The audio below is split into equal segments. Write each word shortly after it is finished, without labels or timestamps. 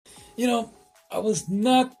you know, I was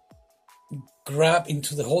not grabbed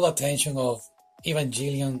into the whole attention of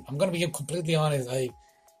Evangelion. I'm gonna be completely honest. I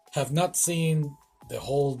have not seen the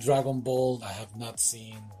whole Dragon Ball. I have not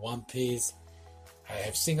seen One Piece. I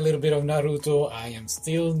have seen a little bit of Naruto. I am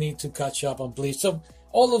still need to catch up on Bleach. So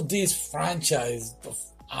all of these franchise of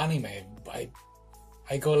anime,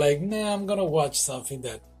 I go like, nah, I'm gonna watch something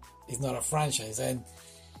that is not a franchise. And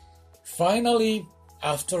finally,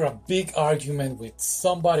 after a big argument with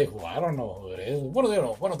somebody who I don't know who it is,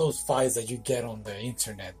 one of those fights that you get on the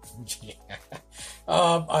internet.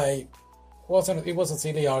 I wasn't. It was a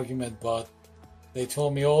silly argument, but they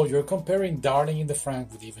told me, "Oh, you're comparing Darling in the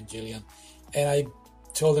Franxx with Evangelion," and I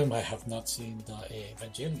told them I have not seen the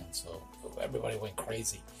Evangelion, so everybody went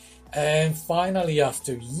crazy. And finally,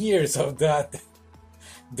 after years of that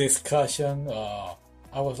discussion,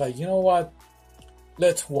 I was like, you know what?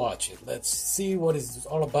 Let's watch it. Let's see what it's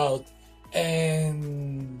all about.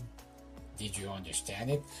 And did you understand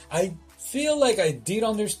it? I feel like I did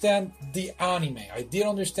understand the anime.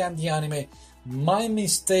 My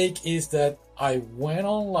mistake is that I went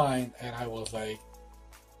online and I was like,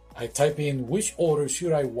 I type in which order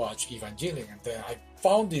should I watch Evangelion, and then I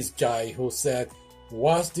found this guy who said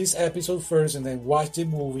watch this episode first and then watch the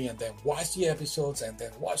movie and then watch the episodes and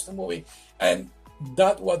then watch the movie, and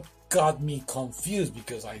that what got me confused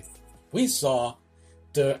because we saw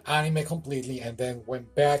the anime completely and then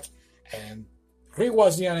went back and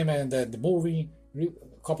rewatched the anime and then the movie, a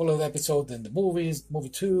couple of episodes, then the movie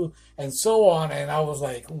 2, and so on, and I was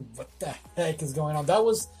like, what the heck is going on? That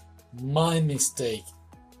was my mistake.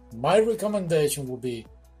 My recommendation would be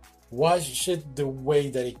watch it the way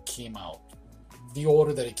that it came out, the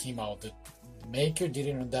order that it came out. The maker did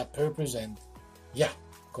it on that purpose, and yeah,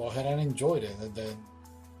 go ahead and enjoy it, and then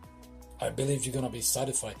I believe you're gonna be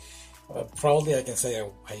satisfied. Proudly, I can say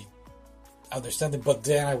I understand it, but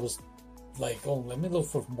then I was like, oh, let me look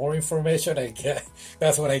for more information.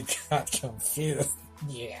 That's when I got confused.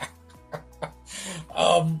 Yeah.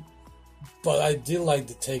 But I did like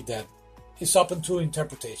to take that. It's open to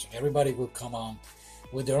interpretation. Everybody will come on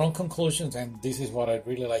with their own conclusions, and this is what I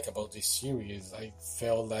really like about this series. I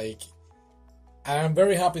felt like I'm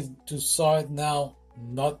very happy to saw it now,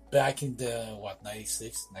 not back in the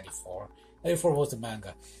 96, 94. 94 was the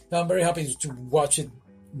manga. Now I'm very happy to watch it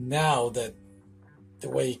now that the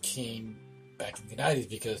way it came back in the 90s,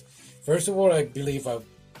 because first of all, I believe I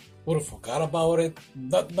would have forgot about it.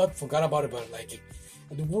 Not forgot about it, but like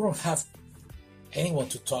I wouldn't have anyone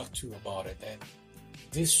to talk to about it. And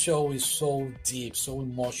this show is so deep, so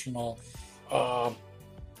emotional,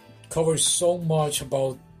 covers so much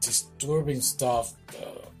about disturbing stuff,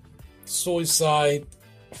 suicide.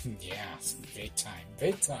 Yeah, great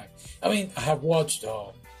time. I mean, I have watched,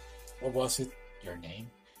 what was it? Your Name?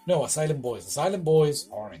 No, Asylum Boys,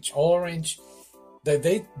 Orange. That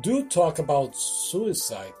they do talk about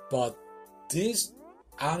suicide, but this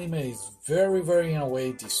anime is very, very in a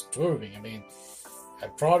way disturbing. I mean, I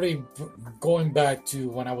probably going back to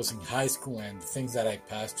when I was in high school and the things that I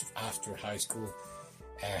passed after high school.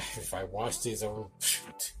 If I watch this, I will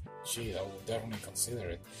definitely consider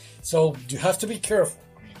it. So you have to be careful.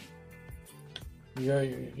 I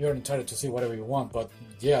mean, you're entitled to see whatever you want, but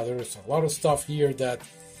yeah, there's a lot of stuff here that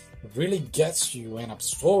really gets you and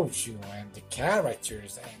absorbs you, and the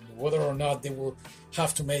characters, and whether or not they will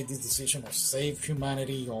have to make this decision of save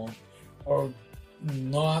humanity or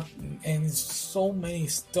not, and so many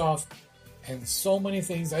stuff and so many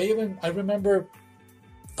things. I remember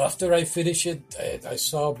after I finished it, I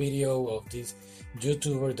saw a video of this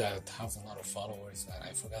YouTuber that has a lot of followers, and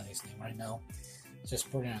I forgot his name right now.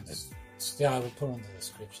 Just put it on this. Yeah, I will put it on the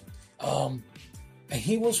description. And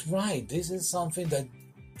he was right. This is something that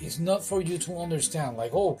is not for you to understand.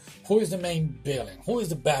 Like, oh, who is the main villain? Who is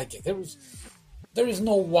the bad guy? There is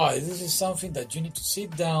no why. This is something that you need to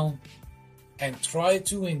sit down and try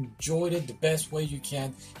to enjoy it the best way you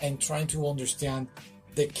can, and trying to understand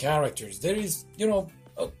the characters. There is,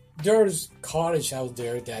 there's college out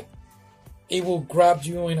there that it will grab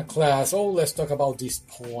you in a class. Oh, let's talk about this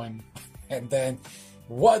poem, and then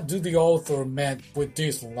what do the author meant with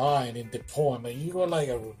this line in the poem? And you go like,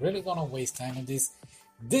 are we really gonna waste time on this?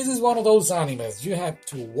 This is one of those animes. You have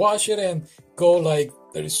to watch it and go like,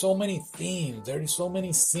 there is so many themes, there is so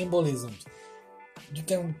many symbolisms. You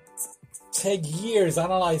can take years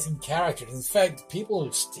analyzing characters. In fact, people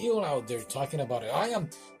are still out there talking about it. I am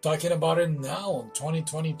talking about it now in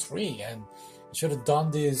 2023, and I should have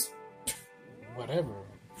done this, whatever,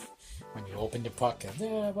 when you open your pocket.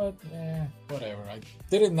 Yeah, but whatever. I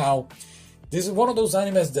did it now. This is one of those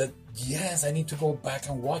animes that, yes, I need to go back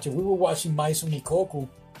and watch it. We were watching Maison Ikkoku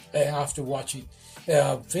And after watching,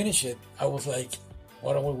 finish it, I was like,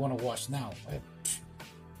 what do I want to watch now?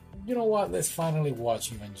 You know what? Let's finally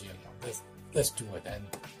watch Evangelion. Let's do it. And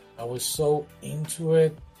I was so into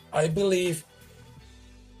it. I believe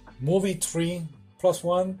movie 3 plus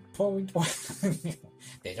 1.1.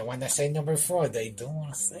 They don't want to say number 4. They don't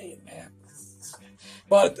want to say it, man.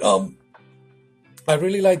 But I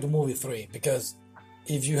really like the movie 3 because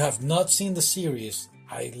if you have not seen the series,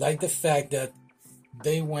 I like the fact that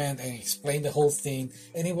they went and explained the whole thing,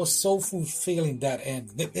 and it was so fulfilling that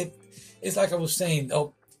end. It's like I was saying,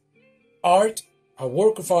 art, a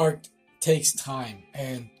work of art takes time,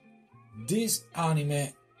 and this anime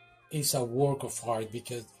is a work of art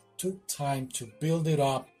because it took time to build it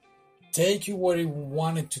up, take you where it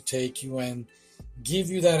wanted to take you, and give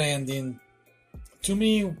you that ending. To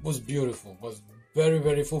me, it was beautiful, was very,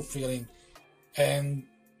 very fulfilling, and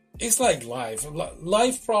it's like life.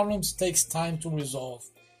 Life problems takes time to resolve,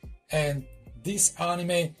 and this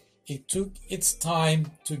anime, it took its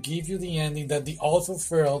time to give you the ending that the author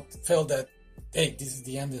felt that, hey, this is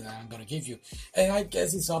the ending that I'm gonna give you, and I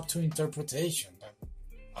guess it's up to interpretation.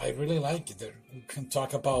 I really like it. We can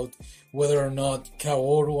talk about whether or not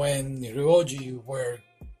Kaoru and Ryoji were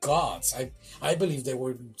gods. I believe they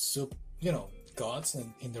were, gods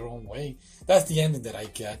in their own way. That's the ending that I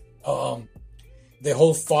get. The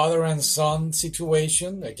whole father and son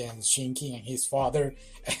situation, again, Shinki and his father,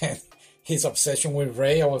 and his obsession with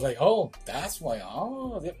Rei, I was like, oh, that's why.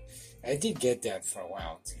 Oh, I did get that for a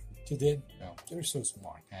while. You did? No, you're so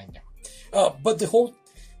smart. I know. But the whole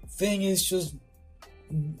thing is just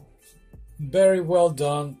very well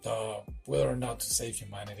done. Whether or not to save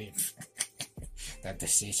humanity, that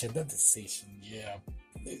decision, yeah,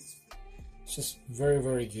 it's just very,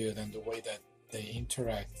 very good, and the way that they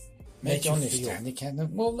interact. Make you understand. You can,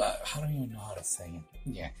 well, I don't even know how to say it.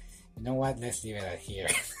 Yeah, you know what? Let's leave it at here.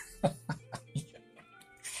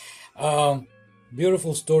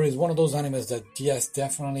 Beautiful story. It's one of those animes that, yes,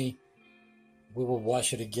 definitely, we will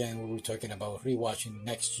watch it again. We were talking about rewatching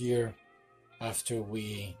next year after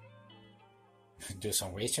we do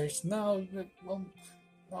some research. No, it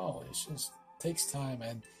just takes time,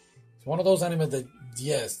 and it's one of those animes that,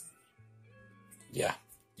 yes, yeah.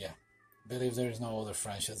 Believe there is no other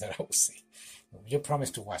franchise that I will see. You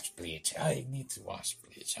promised to watch Bleach. I need to watch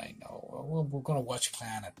Bleach. I know. We're gonna watch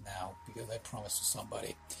Clannad now because I promised to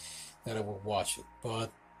somebody that I would watch it.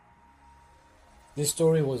 But this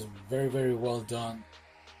story was very, very well done.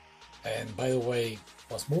 And by the way,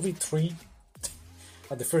 was movie 3.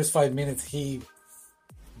 At the first 5 minutes, he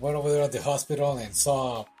went over there at the hospital and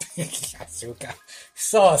saw Asuka,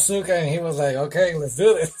 and he was like, "Okay, let's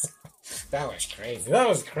do this." That was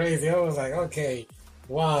crazy. I was like, okay,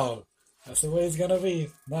 wow, that's the way it's gonna be.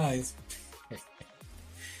 Nice.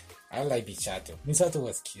 I like Misato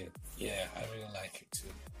was cute. Yeah, I really like her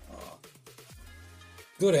too.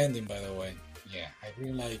 Good ending, by the way. Yeah, I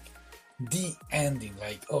really like the ending.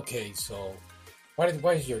 Like, okay, so what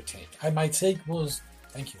is your take? My take was,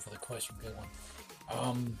 thank you for the question, good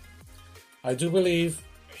one. I do believe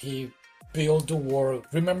he build the world.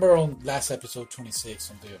 Remember on last episode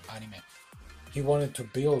 26 on the anime, he wanted to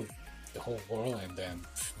build the whole world, and then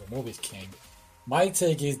the movies came. My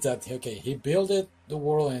take is that, okay, he built the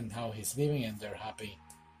world and how he's living and they're happy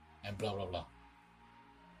and blah blah blah.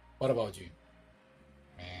 What about you?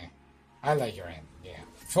 I like your end, yeah.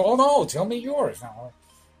 Oh no, tell me yours. No,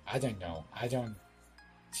 I don't know.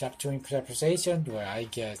 It's up to interpretation, where I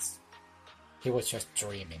guess he was just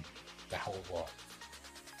dreaming the whole world.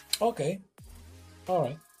 Okay.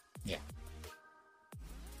 Alright. Yeah.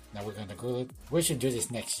 Now we're gonna go. We should do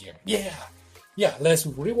this next year. Yeah. Let's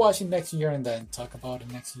rewatch it next year and then talk about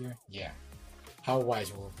it next year. Yeah. How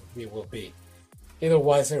wise we will be. Either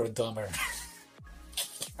wiser or dumber.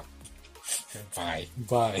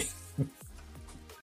 Bye.